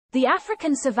The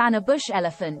African savanna bush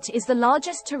elephant is the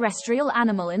largest terrestrial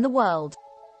animal in the world.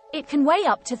 It can weigh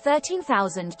up to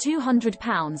 13,200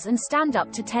 pounds and stand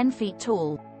up to 10 feet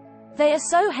tall. They are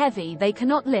so heavy they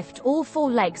cannot lift all 4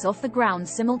 legs off the ground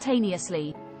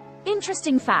simultaneously.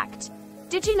 Interesting fact.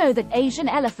 Did you know that Asian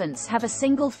elephants have a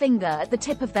single finger at the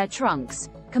tip of their trunks,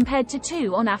 compared to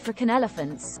 2 on African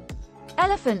elephants?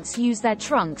 Elephants use their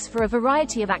trunks for a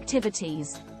variety of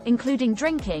activities, including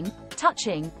drinking,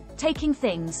 touching, taking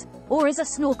things, or as a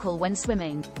snorkel when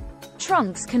swimming.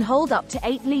 Trunks can hold up to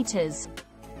 8 liters.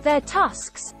 Their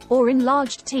tusks, or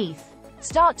enlarged teeth,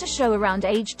 start to show around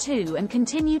age 2 and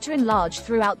continue to enlarge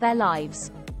throughout their lives.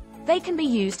 They can be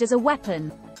used as a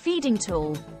weapon, feeding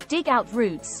tool, dig out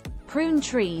roots, prune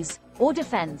trees, or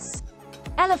defense.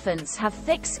 Elephants have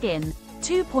thick skin,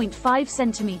 2.5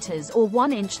 centimeters or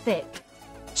 1 inch thick.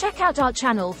 Check out our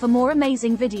channel for more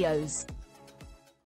amazing videos.